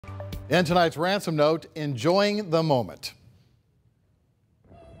In tonight's Ransom Note, enjoying the moment.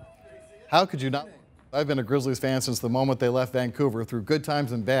 How could you not? I've been a Grizzlies fan since the moment they left Vancouver, through good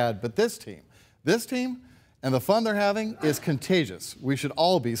times and bad, but this team and the fun they're having is contagious. We should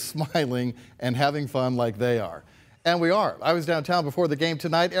all be smiling and having fun like they are. And we are. I was downtown before the game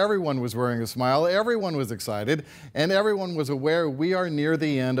tonight. Everyone was wearing a smile. Everyone was excited. And everyone was aware we are near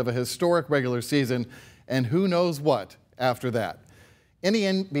the end of a historic regular season. And who knows what after that. Any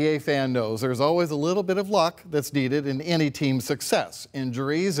NBA fan knows there's always a little bit of luck that's needed in any team's success.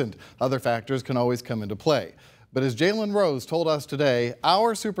 Injuries and other factors can always come into play. But as Jalen Rose told us today,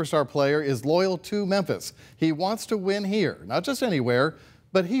 our superstar player is loyal to Memphis. He wants to win here, not just anywhere,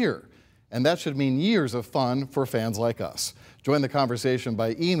 but here. And that should mean years of fun for fans like us. Join the conversation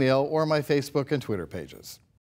by email or my Facebook and Twitter pages.